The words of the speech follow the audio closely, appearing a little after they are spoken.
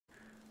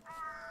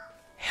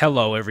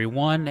Hello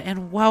everyone,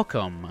 and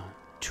welcome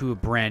to a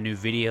brand new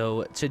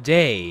video.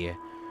 Today,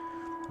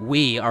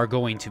 we are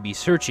going to be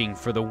searching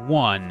for the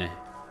one,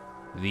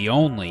 the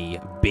only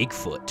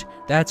Bigfoot.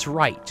 That's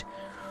right.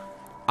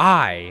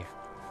 I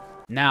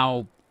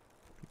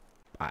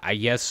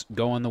guess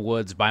go in the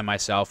woods by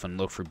myself and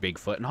look for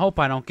Bigfoot and hope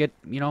I don't get,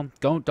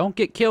 don't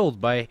get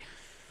killed by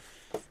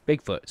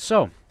Bigfoot.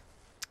 So,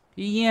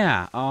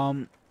 yeah,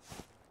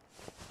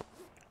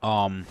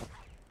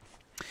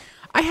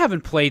 I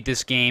haven't played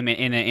this game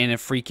in a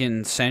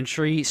freaking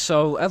century,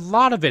 so a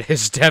lot of it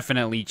has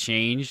definitely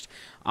changed.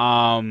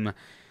 There's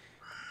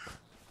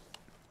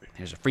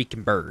a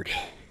freaking bird.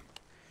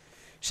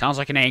 Sounds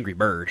like an angry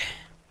bird.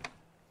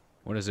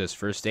 What is this?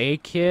 First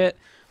aid kit?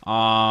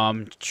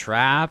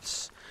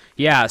 Traps?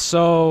 Yeah,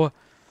 so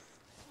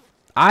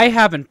I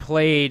haven't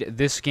played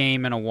this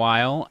game in a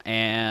while,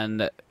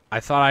 and I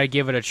thought I'd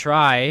give it a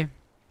try.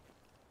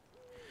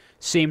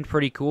 Seemed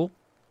pretty cool.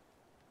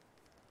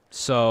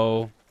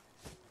 So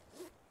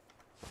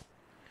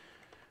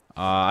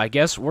I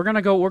guess we're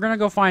gonna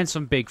go find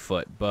some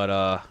Bigfoot,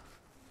 but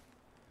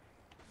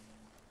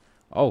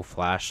oh,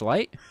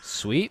 flashlight,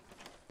 sweet.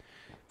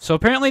 So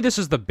apparently this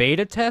is the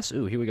beta test.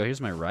 Ooh, here we go. Here's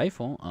my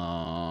rifle.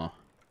 I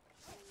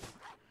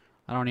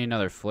don't need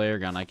another flare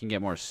gun. I can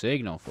get more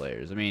signal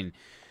flares. I mean,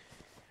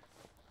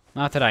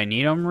 not that I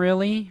need them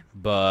really,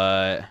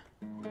 but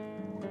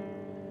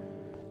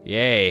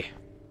yay.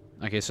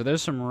 Okay, so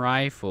there's some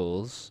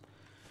rifles,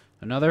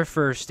 another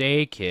first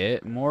aid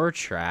kit, more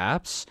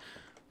traps.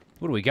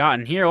 What do we got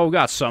in here? Oh, we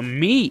got some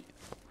meat.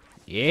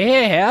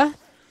 Yeah.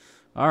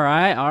 All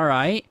right, all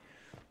right.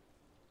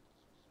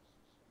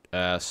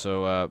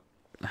 So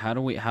how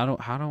do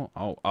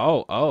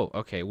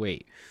okay,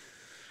 wait.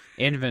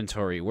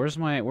 Inventory. Where's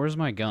my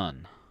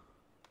gun?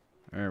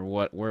 Or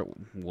what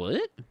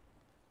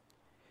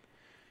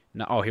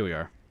No, oh, here we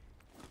are.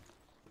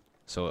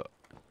 So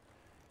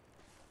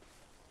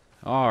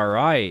all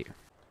right.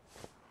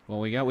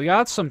 Well, we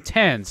got some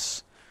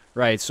tents.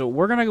 Right. So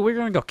we're going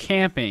to go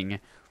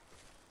camping.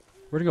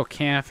 We're gonna go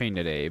camping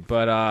today,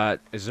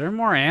 but is there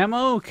more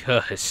ammo?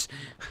 Cause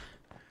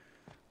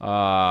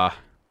I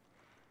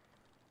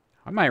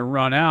might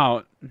run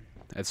out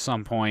at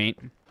some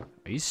point.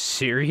 Are you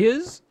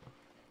serious?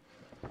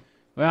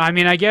 Well, I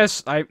mean, I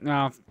guess what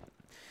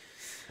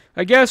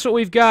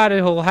we've got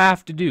it'll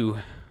have to do.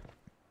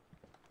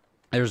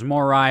 There's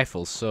more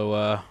rifles, so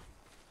all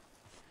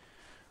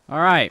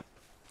right.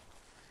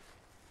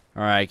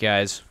 All right,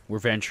 guys, we're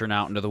venturing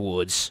out into the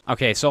woods.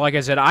 Okay, so like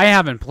I said, I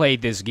haven't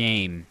played this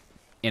game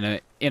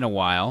in a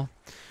while.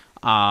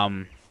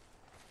 Right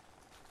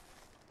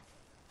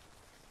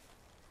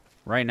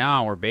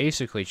now we're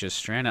basically just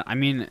stranded. I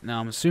mean, no,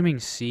 I'm assuming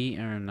C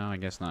or no, I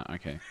guess not.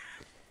 Okay.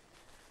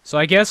 So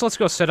I guess let's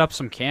go set up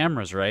some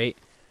cameras, right?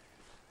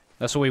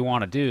 That's what we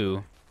want to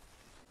do.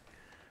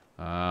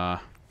 Do I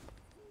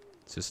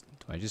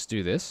just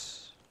do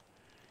this?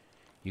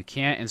 You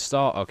can't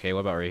install. Okay, what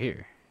about right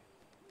here?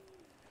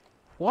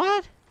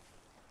 What?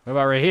 What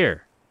about right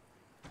here?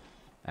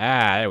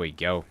 Ah, there we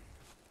go.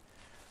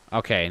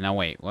 Okay, now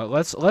wait. Well,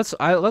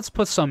 let's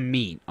put some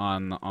meat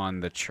on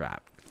the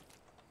trap,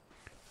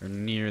 or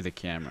near the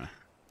camera.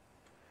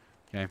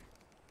 Okay.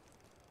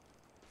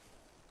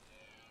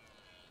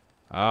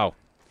 Oh,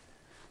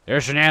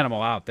 there's an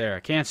animal out there. I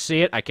can't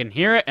see it. I can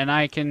hear it, and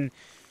I can.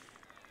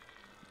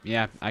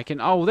 Yeah, I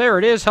can. Oh, there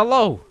it is.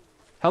 Hello,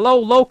 hello,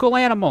 local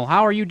animal.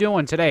 How are you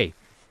doing today,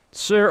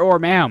 sir or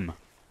ma'am?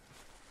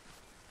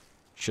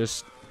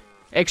 Just,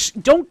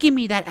 don't give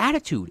me that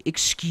attitude.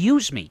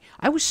 Excuse me.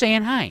 I was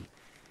saying hi.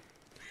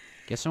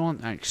 Guess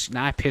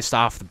now I pissed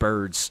off the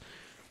birds.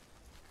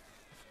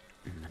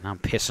 And I'm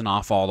pissing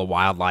off all the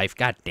wildlife.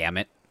 God damn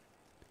it.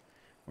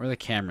 Where are the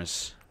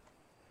cameras?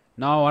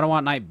 No, I don't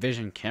want night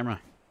vision camera.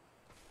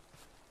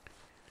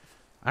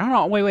 I don't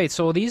know. Wait.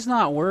 So will these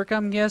not work,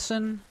 I'm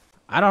guessing?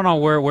 I don't know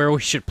where we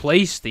should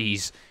place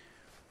these.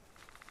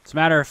 As a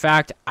matter of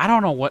fact, I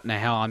don't know what in the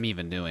hell I'm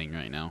even doing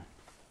right now.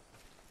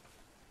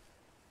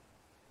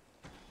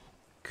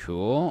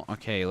 Cool.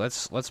 Okay,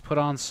 let's put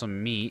on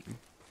some meat.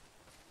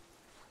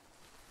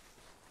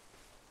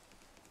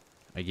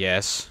 I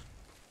guess.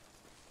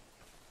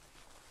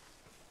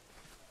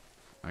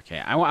 Okay,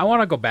 I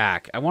want to go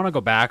back. I want to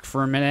go back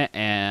for a minute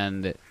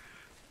and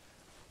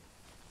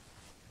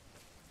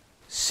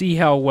see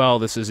how well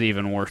this is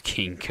even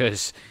working,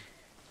 because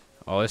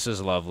oh, this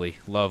is lovely.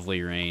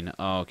 Lovely rain.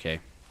 Oh, okay.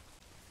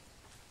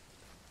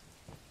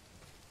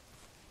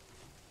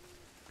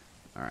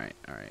 All right.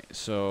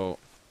 So,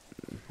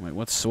 wait,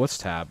 what's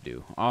tab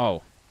do?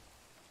 Oh.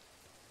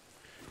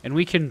 And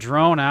we can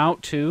drone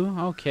out too.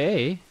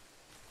 Okay.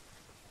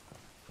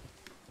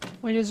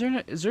 Wait, is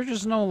there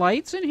just no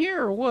lights in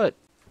here or what?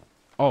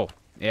 Oh,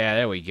 yeah,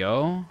 there we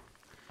go.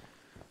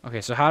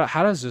 Okay, so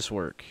how does this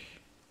work?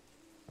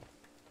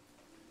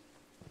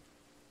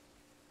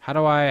 How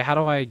do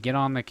I get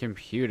on the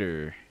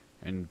computer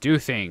and do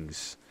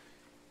things?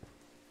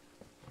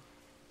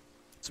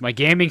 It's my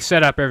gaming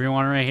setup,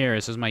 everyone, right here.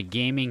 This is my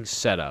gaming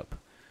setup.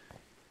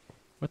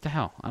 What the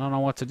hell? I don't know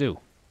what to do.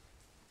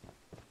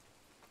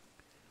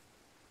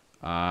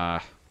 Uh,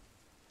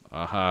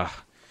 uh-huh.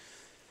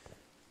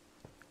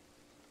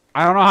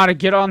 I don't know how to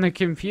get on the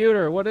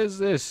computer. What is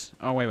this?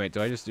 Oh, wait.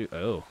 Do I just do...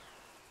 Oh.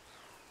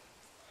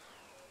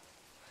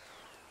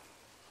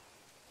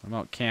 What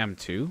about cam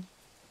 2?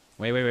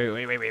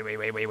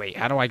 Wait.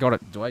 How do I go to...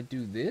 Do I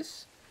do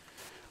this?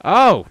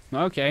 Oh,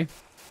 okay.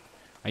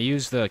 I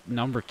use the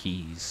number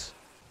keys.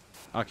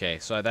 Okay,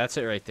 so that's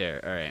it right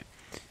there. All right.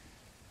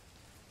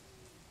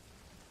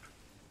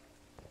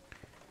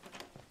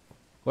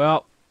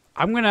 Well,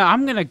 I'm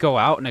gonna go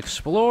out and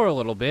explore a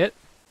little bit.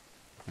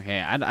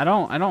 Okay, I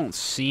don't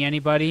see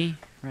anybody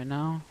right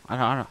now. I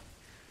don't.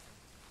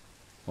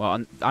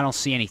 Well, I don't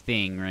see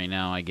anything right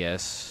now, I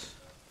guess.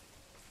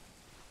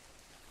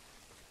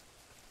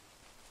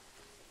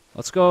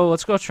 Let's go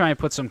try and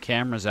put some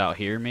cameras out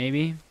here,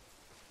 maybe.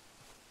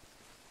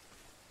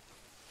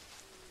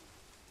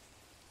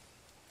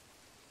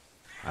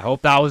 I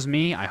hope that was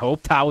me.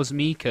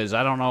 Because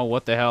I don't know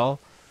what the hell.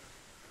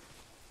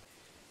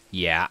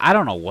 Yeah, I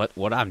don't know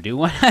what I'm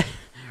doing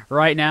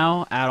right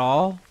now at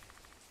all.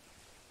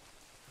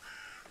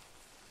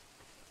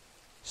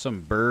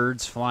 Some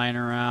birds flying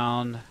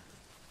around.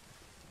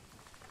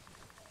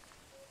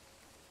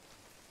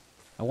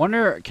 I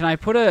wonder, can I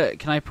put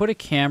a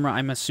camera?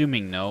 I'm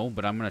assuming no,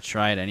 but I'm gonna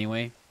try it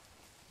anyway.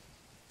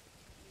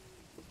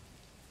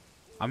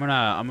 I'm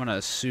gonna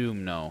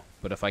assume no,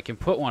 but if I can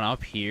put one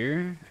up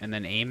here and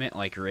then aim it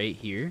like right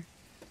here.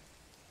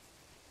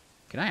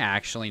 Can I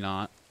actually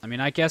not? I mean,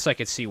 I guess I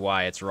could see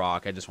why it's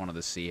rock. I just wanted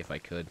to see if I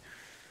could.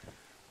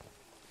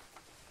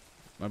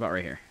 What about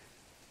right here?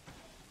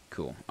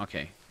 Cool.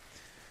 Okay.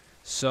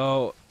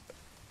 So,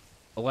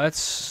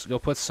 let's go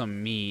put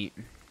some meat.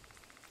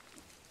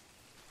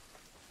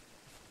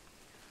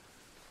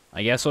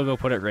 I guess we'll go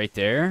put it right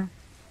there.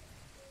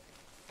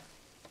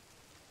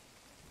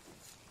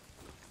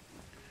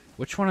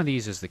 Which one of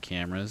these is the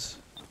cameras?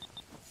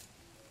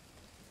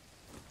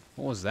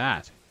 What was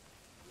that?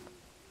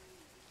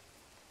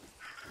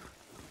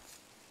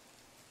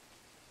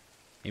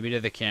 Maybe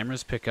did the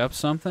cameras pick up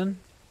something?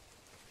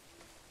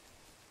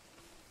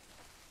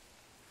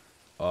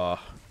 Well,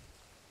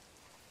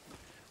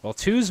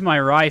 2's my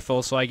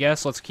rifle, so I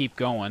guess let's keep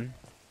going.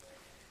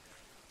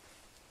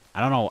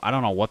 I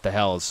don't know what the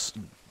hell is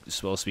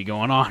supposed to be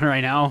going on right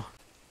now.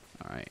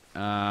 Alright,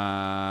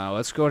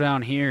 let's go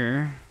down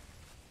here.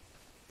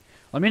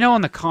 Let me know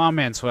in the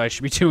comments what I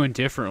should be doing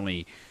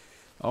differently.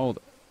 Oh,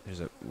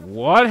 there's a...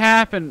 What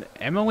happened?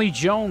 Emily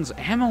Jones.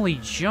 Emily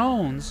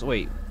Jones?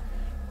 Wait.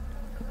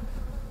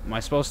 Am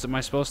I supposed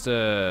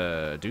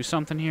to do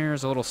something here?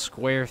 There's a little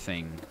square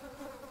thing.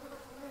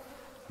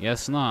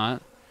 Guess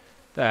not.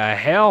 The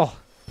hell?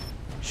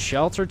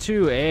 Shelter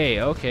 2A.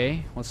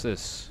 Okay. What's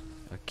this?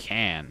 A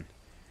can.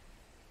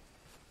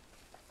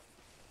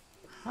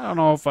 I don't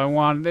know if I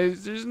want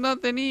this. There's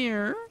nothing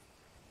here.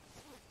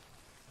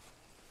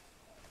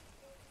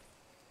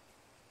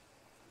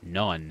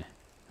 None.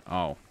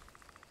 Oh.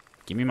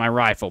 Give me my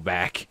rifle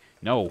back.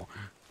 No.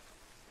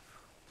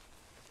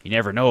 You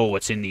never know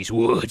what's in these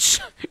woods.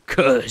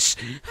 'Cause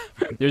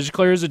there's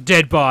clear as a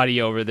dead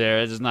body over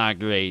there. This is not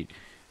great.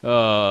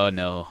 Oh,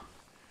 no.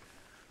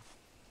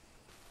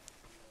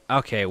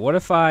 Okay, what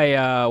if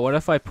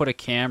I put a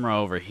camera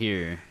over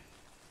here?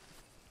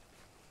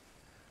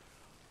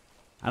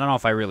 I don't know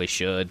if I really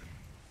should.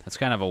 That's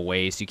kind of a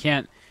waste. You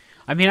can't...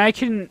 I mean, I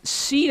can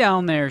see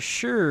down there,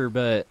 sure,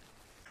 but...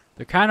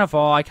 They're kind of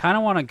all... I kind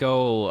of want to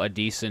go a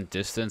decent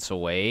distance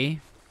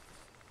away.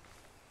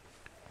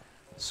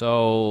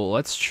 So,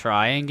 let's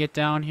try and get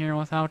down here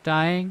without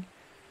dying.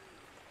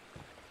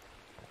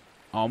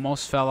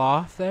 Almost fell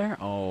off there.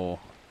 Oh.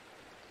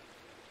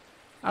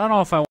 I don't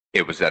know if I...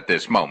 It was at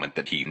this moment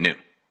that he knew.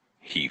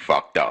 He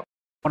fucked up.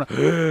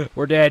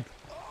 We're dead.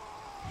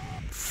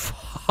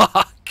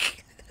 Fuck.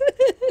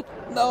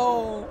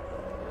 No.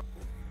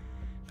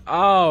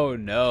 Oh,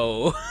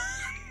 no.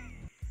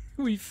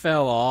 We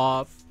fell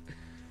off.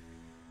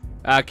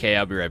 Okay,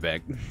 I'll be right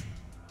back.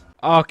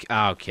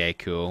 Okay,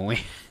 cool.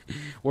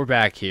 We're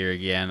back here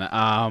again.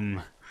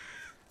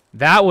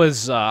 That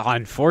was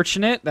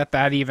unfortunate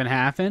that even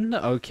happened.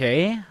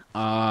 Okay.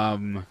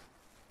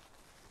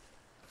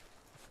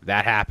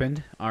 That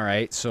happened. All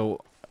right. So,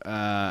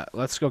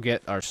 let's go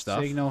get our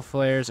stuff. Signal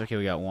flares. Okay,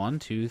 we got 1,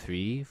 2,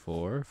 3,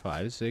 4,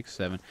 5, 6,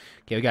 7.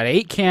 Okay, we got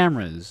 8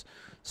 cameras.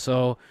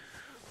 So,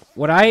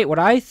 what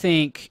I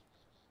think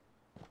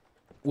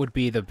would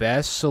be the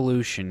best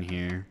solution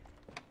here,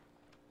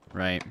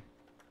 right?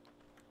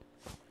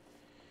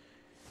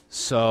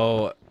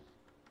 So,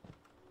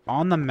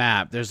 on the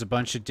map, there's a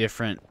bunch of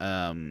different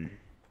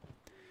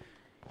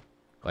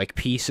like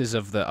pieces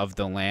of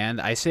the land.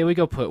 I say we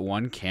go put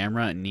 1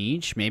 camera in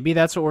each. Maybe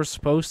that's what we're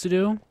supposed to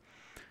do.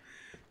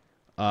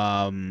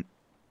 I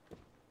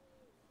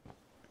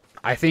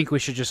think we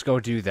should just go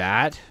do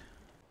that.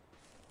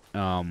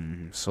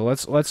 So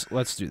let's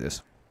do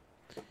this.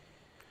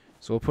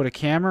 So we'll put a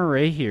camera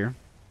right here.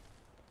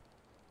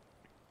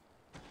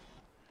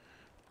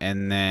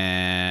 And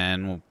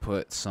then we'll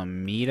put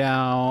some meat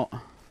out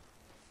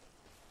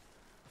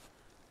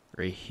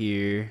right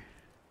here.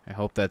 I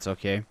hope that's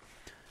okay.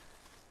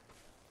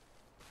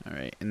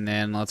 Alright, and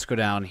then let's go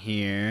down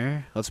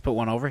here. Let's put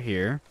one over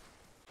here.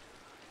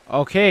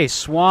 Okay,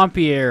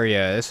 swampy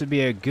area. This would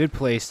be a good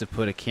place to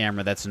put a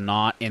camera that's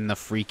not in the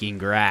freaking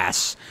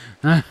grass.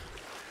 I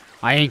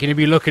ain't gonna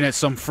be looking at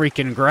some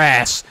freaking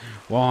grass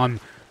while I'm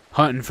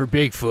hunting for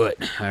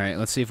Bigfoot. Alright,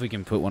 let's see if we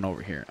can put one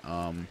over here.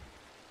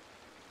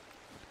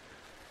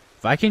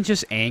 If I can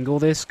just angle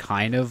this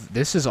kind of...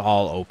 This is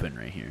all open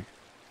right here.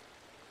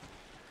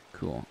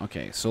 Cool.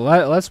 Okay, so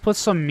let's put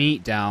some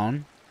meat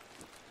down.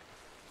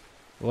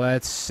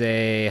 Let's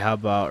say, how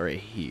about right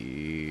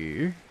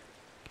here?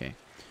 Okay.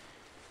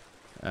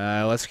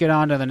 Let's get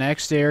on to the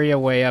next area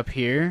way up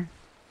here.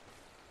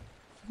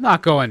 I'm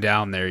not going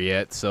down there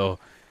yet, so...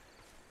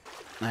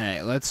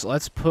 Alright,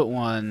 let's put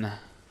one...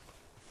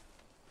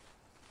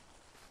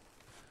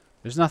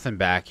 There's nothing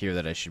back here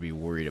that I should be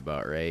worried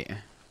about, right?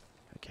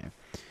 Okay.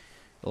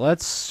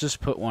 Let's just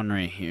put one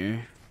right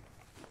here.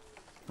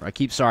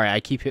 Sorry, I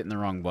keep hitting the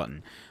wrong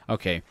button.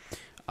 Okay.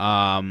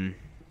 That's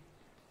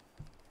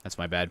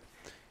my bad.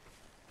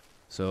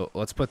 So,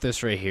 let's put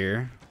this right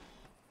here.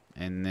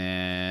 And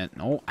then...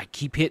 Oh, I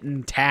keep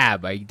hitting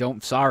tab.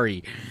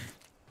 Sorry.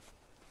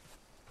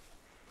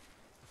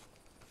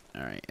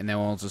 Alright, and then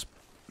we'll just...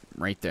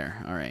 Right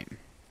there. Alright.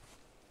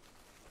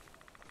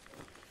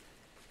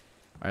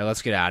 Alright,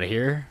 let's get out of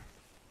here.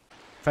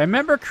 If I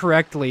remember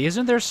correctly,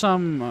 isn't there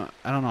some...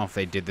 I don't know if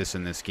they did this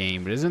in this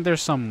game, but isn't there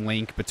some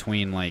link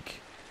between, like...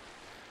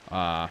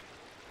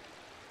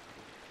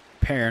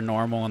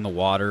 paranormal in the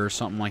water or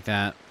something like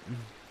that?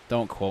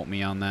 Don't quote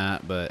me on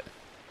that, but...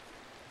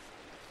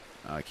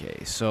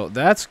 Okay, so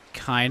that's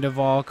kind of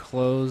all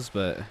closed,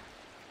 but...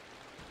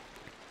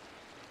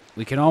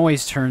 We can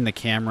always turn the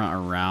camera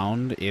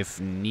around if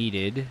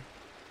needed.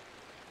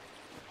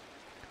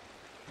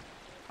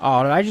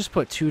 Oh, did I just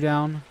put 2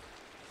 down?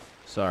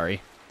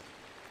 Sorry.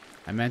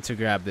 I meant to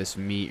grab this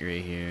meat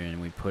right here,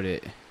 and we put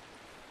it...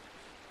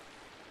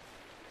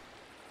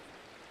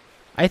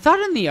 I thought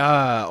in the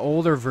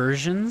older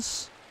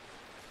versions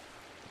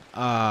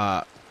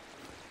of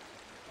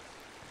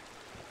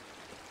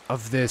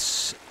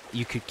this,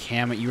 you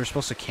were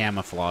supposed to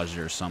camouflage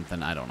it or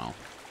something. I don't know.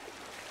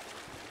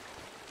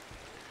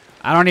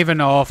 I don't even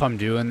know if I'm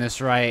doing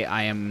this right.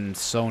 I am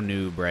so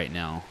noob right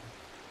now.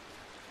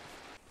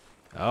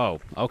 Oh,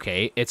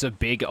 okay. It's a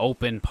big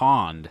open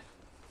pond.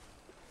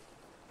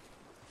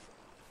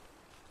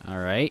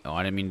 Alright. Oh,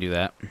 I didn't mean to do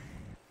that.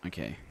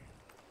 Okay.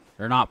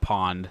 Or not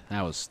pond.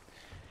 That was...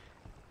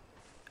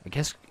 I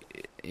guess...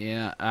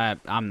 Yeah,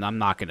 I'm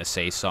not gonna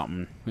say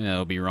something.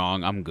 It'll be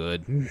wrong. I'm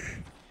good.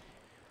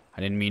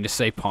 I didn't mean to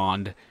say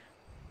pond.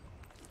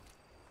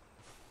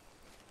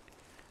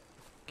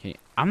 Okay.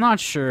 I'm not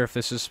sure if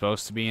this is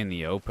supposed to be in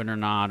the open or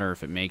not, or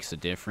if it makes a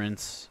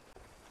difference.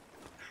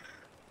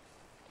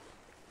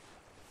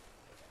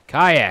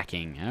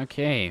 Kayaking.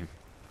 Okay.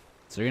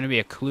 Is there going to be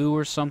a clue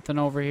or something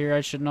over here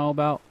I should know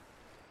about?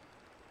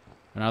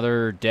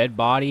 Another dead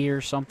body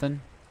or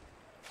something?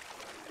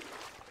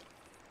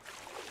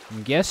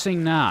 I'm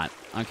guessing not.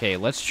 Okay,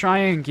 let's try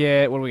and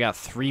get... What do we got?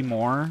 3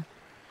 more?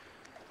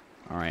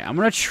 Alright, I'm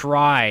going to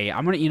try...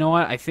 You know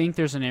what? I think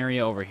there's an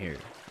area over here.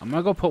 I'm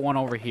going to go put one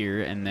over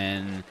here, and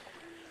then...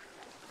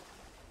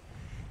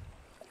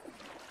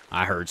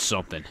 I heard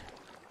something.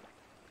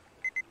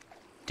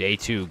 Day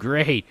 2.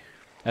 Great.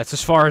 That's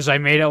as far as I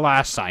made it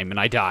last time, and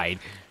I died.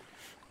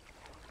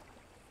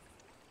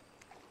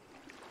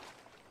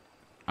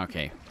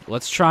 Okay,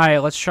 let's try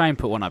and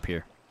put one up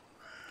here.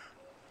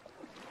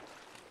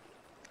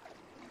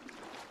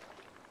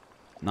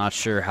 Not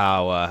sure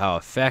how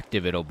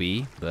effective it'll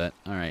be, but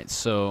alright,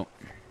 so...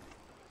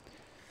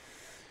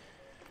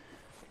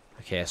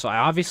 Okay, so I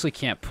obviously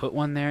can't put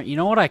one there. You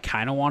know what I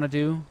kind of want to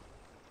do?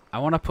 I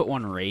want to put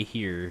one right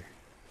here.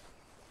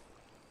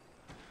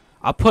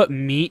 I'll put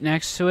meat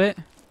next to it.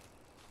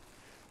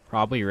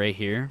 Probably right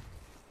here.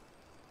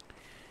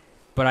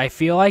 But I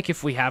feel like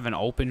if we have an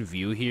open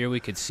view here, we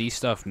could see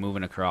stuff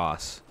moving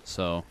across.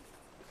 So,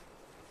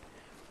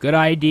 good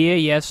idea.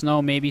 Yes, no,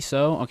 maybe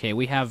so. Okay,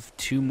 we have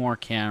 2 more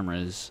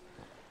cameras.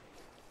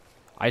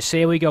 I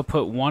say we go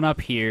put one up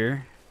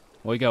here.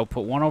 We go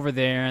put one over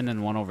there and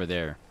then one over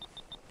there.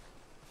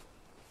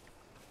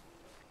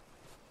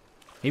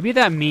 Maybe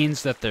that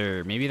means that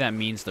they're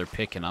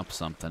picking up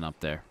something up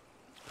there.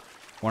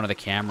 One of the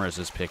cameras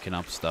is picking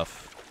up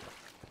stuff.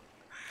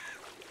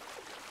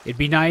 It'd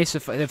be nice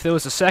if there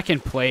was a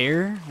second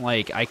player,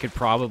 like, I could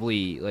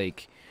probably,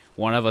 like,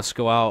 one of us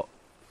go out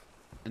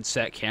and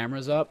set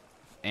cameras up,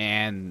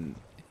 and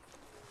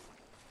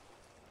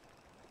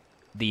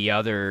the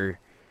other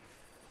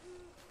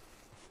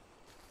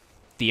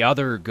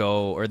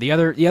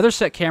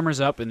set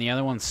cameras up, and the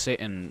other one sit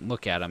and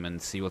look at them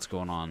and see what's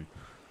going on.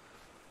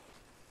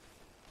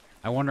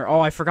 I wonder,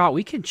 oh, I forgot,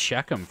 we can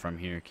check them from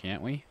here,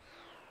 can't we?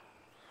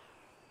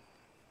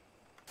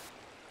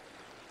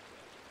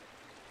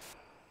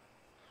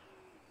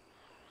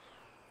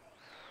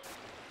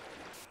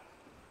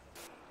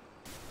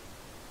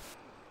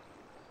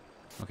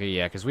 Okay,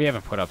 yeah, because we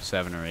haven't put up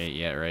 7 or 8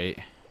 yet, right?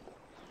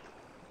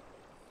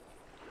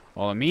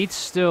 Well, the meat's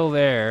still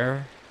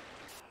there.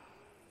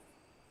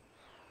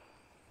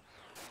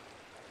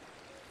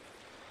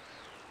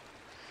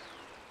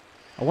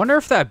 I wonder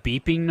if that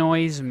beeping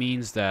noise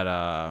means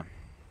that,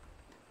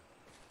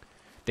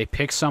 they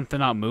pick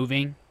something up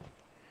moving.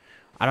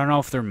 I don't know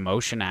if they're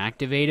motion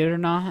activated or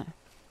not.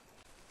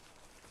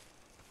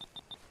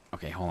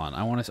 Okay, hold on.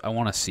 I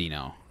want to see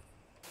now.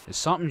 Is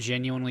something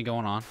genuinely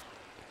going on?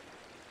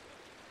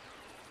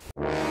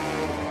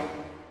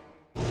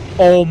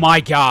 Oh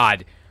my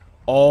god.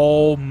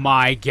 Oh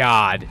my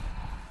god.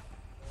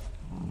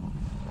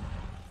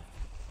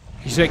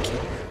 He's like,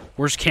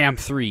 where's cam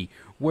 3?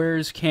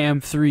 Where's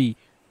cam 3?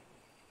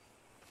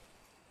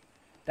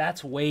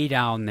 That's way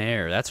down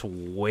there. That's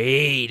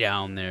way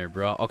down there,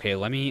 bro. Okay,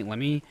 let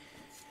me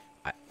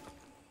oh,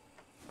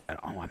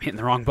 I'm hitting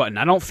the wrong button.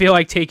 I don't feel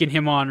like taking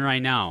him on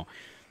right now.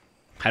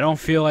 I don't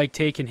feel like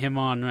taking him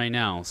on right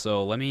now.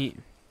 So let me...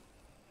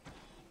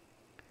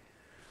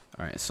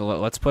 Alright, so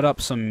let's put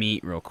up some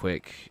meat real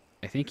quick.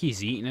 I think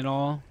he's eating it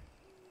all.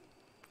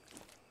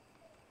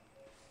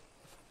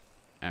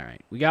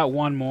 Alright, we got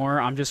one more.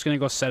 I'm just going to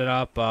go set it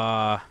up.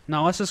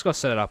 No, let's just go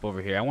set it up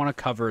over here. I want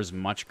to cover as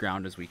much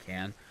ground as we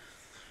can.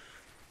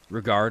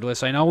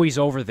 Regardless. I know he's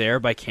over there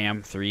by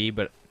cam 3,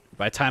 but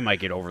by the time I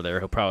get over there,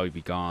 he'll probably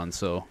be gone,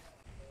 so...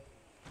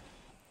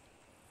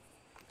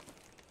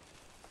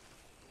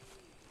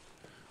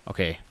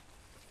 Okay.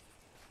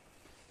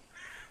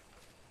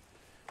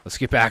 Let's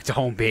get back to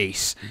home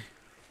base.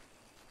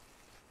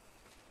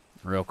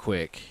 Real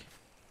quick.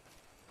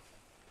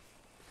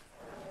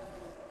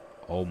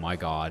 Oh my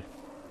god.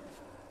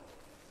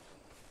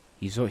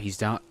 He's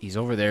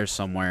over there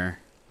somewhere.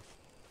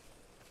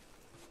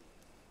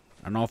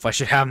 I don't know if I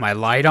should have my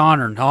light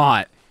on or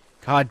not.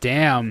 God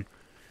damn.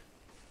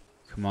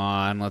 Come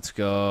on, let's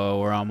go.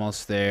 We're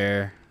almost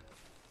there.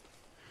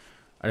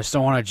 I just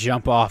don't want to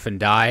jump off and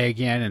die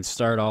again and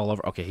start all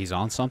over. Okay, he's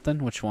on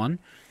something. Which one?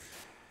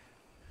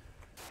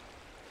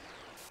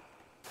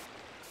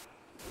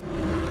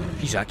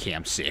 He's at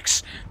cam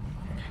 6.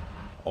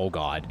 Oh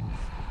god.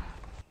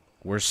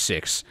 Where's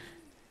 6?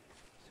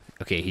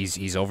 Okay,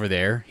 he's over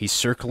there. He's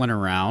circling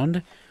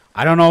around.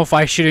 I don't know if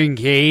I should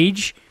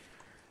engage.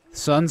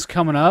 Sun's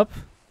coming up.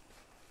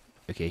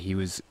 Okay, he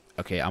was...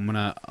 Okay, I'm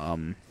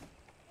gonna...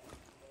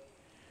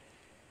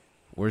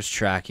 Where's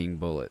tracking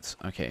bullets?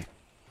 Okay.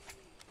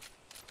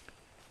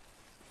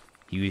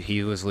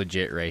 He was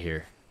legit right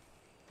here.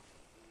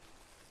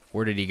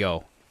 Where did he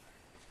go?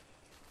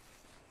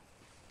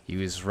 He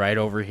was right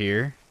over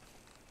here.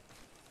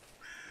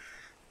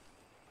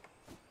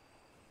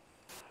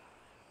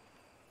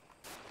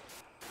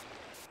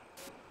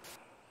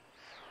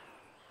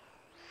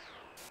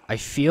 I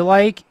feel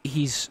like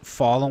he's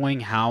following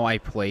how I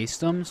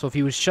placed him. So if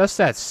he was just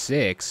at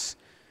 6,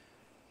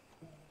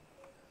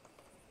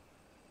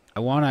 I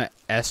want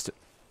to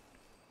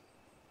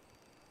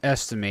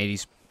estimate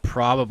he's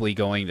probably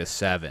going to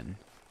 7.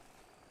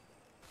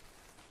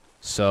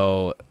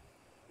 So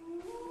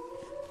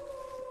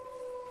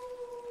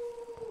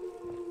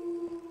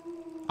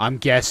I'm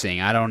guessing.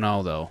 I don't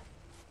know though.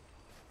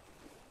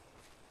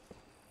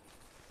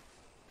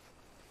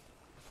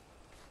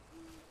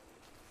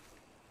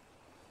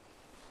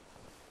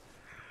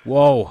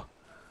 Whoa.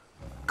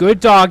 Good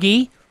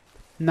doggy.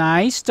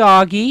 Nice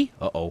doggy.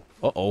 Uh-oh.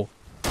 Uh-oh.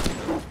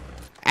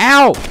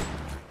 Ow!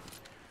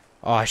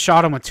 Oh, I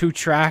shot him with 2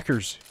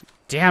 trackers.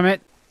 Damn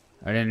it.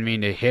 I didn't mean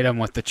to hit him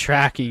with the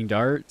tracking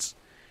darts.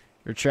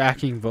 Or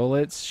tracking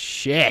bullets.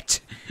 Shit.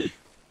 I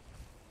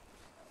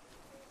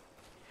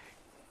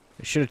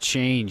should have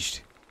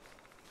changed.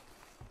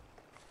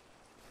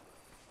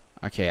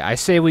 Okay, I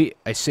say we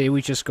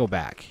just go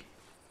back.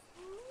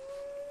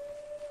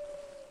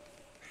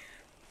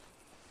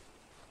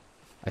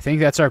 I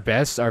think that's our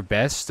best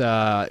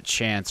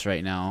chance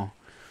right now.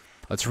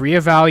 Let's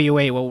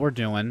reevaluate what we're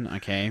doing,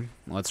 okay?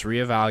 Let's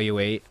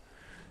reevaluate.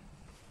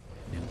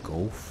 And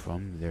go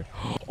from there.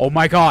 Oh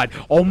my god!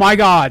 Oh my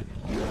god!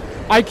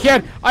 I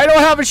can't! I don't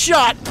have a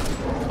shot!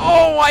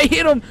 Oh, I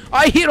hit him!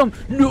 I hit him!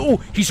 No!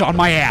 He's on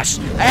my ass!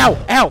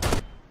 Ow! Ow!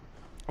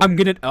 I'm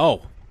gonna...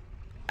 Oh.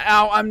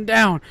 Ow, I'm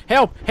down!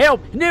 Help!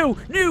 Help! No!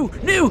 No!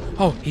 No!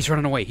 Oh, he's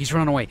running away. He's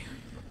running away.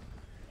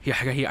 Yeah,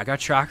 I got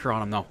tracker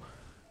on him, though.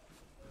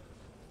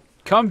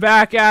 Come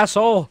back,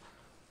 asshole!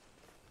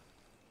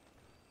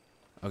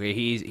 Okay,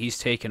 he's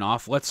taken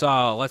off. Let's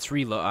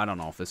reload. I don't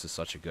know if this is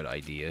such a good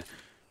idea.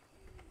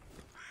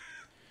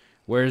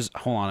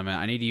 Hold on a minute.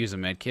 I need to use a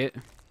med kit.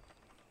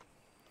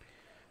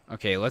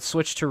 Okay, let's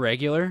switch to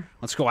regular.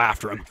 Let's go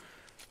after him.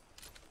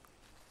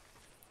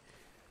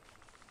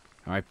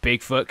 Alright,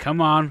 Bigfoot,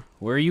 come on.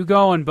 Where are you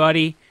going,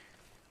 buddy?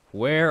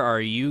 Where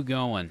are you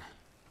going?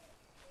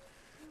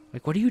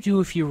 Like, what do you do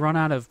if you run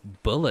out of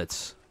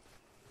bullets?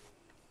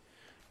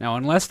 Now,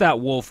 unless that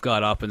wolf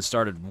got up and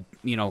started,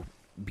 you know,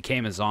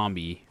 became a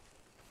zombie,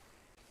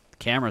 the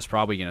camera's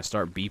probably going to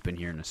start beeping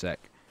here in a sec.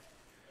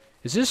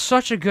 Is this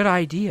such a good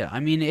idea? I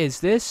mean, is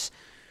this...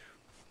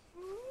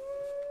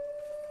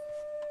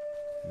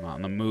 I'm not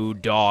in the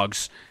mood,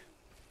 dogs.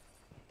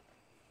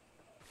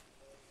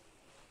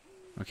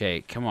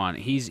 Okay, come on.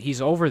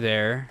 He's over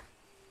there.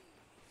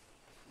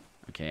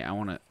 Okay, I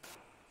want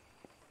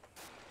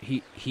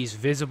to... He's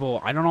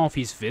visible. I don't know if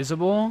he's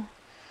visible.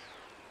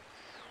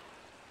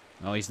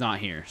 Well, he's not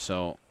here,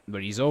 so...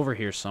 But he's over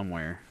here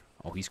somewhere.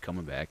 Oh, he's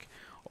coming back.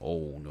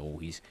 Oh, no,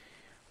 he's...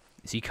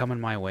 Is he coming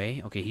my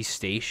way? Okay, he's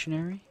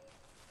stationary.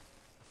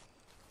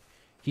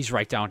 He's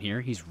right down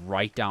here. He's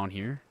right down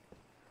here.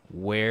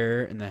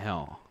 Where in the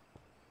hell?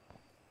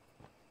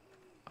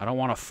 I don't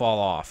want to fall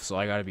off, so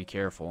I gotta be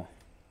careful.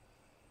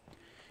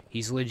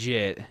 He's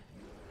legit.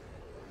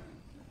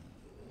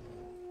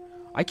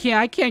 I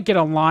can't get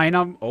a line.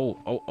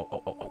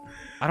 Oh.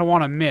 I don't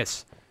want to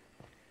miss.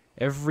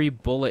 Every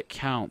bullet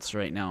counts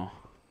right now.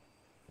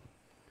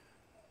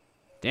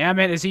 Damn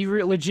it, is he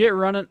legit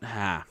running?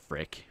 Ah,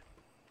 frick.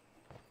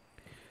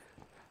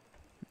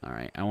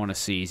 Alright, I want to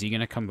see. Is he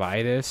going to come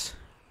by this?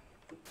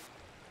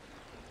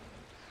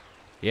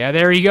 Yeah,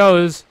 there he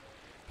goes.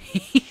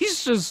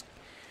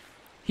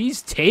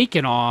 He's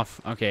taking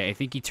off. Okay, I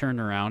think he turned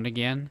around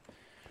again.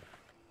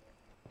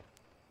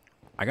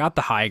 I got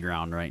the high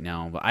ground right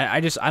now, but I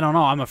don't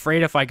know. I'm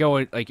afraid if I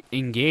go, like,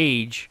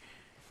 engage,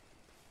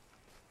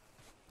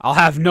 I'll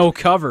have no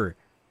cover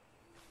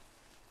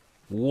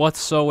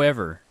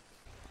whatsoever.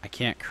 I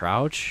can't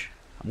crouch.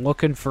 I'm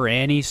looking for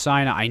any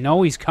sign. I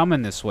know he's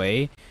coming this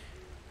way.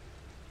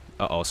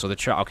 Uh-oh, so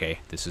okay,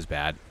 this is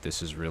bad.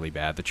 This is really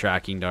bad. The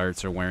tracking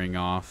darts are wearing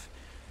off.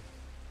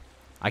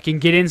 I can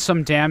get in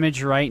some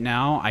damage right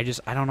now. I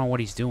don't know what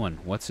he's doing.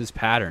 What's his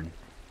pattern?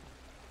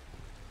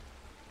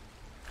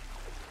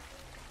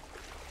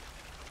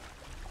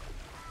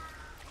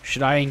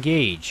 Should I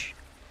engage?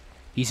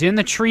 He's in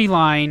the tree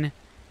line.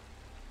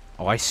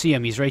 Oh, I see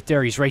him. He's right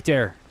there. He's right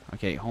there.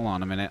 Okay, hold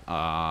on a minute.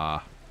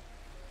 I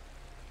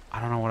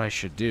don't know what I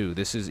should do.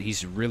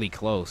 He's really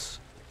close.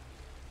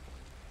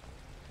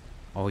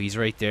 Oh, he's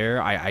right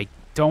there. I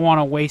don't want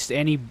to waste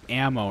any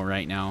ammo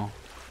right now.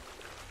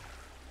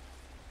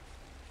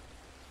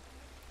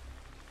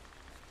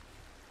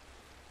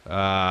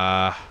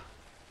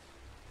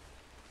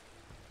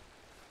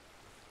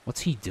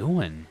 What's he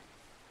doing?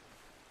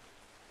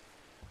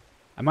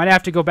 I might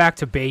have to go back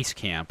to base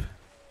camp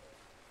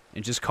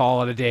and just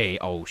call it a day.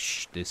 Oh,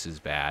 this is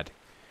bad.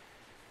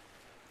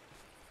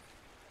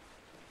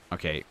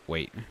 Okay,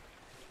 wait.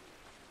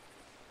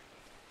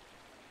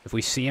 If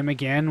we see him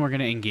again, we're going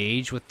to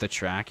engage with the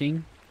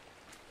tracking.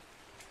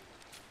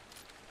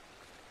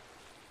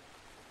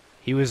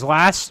 He was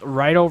last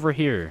right over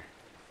here.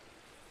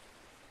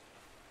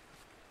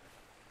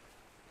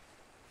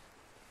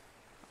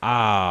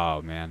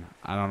 Oh, man.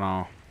 I don't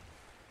know.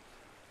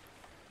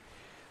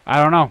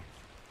 I don't know.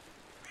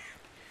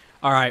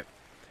 All right.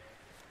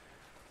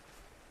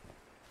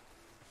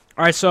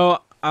 All right,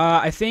 so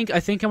I think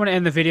I'm going to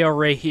end the video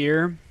right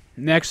here.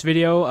 Next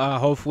video,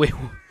 hopefully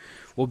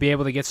we'll be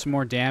able to get some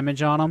more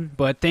damage on him.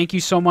 But thank you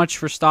so much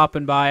for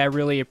stopping by. I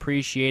really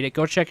appreciate it.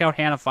 Go check out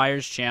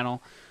Hannafier's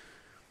channel.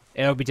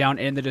 It'll be down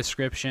in the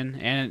description.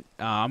 And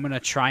I'm going to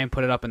try and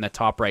put it up in the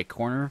top right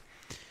corner.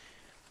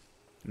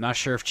 I'm not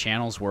sure if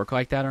channels work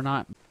like that or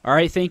not. All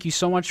right, thank you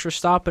so much for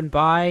stopping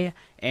by.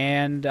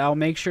 And I'll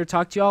make sure to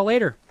talk to you all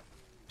later.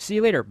 See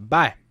you later.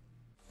 Bye.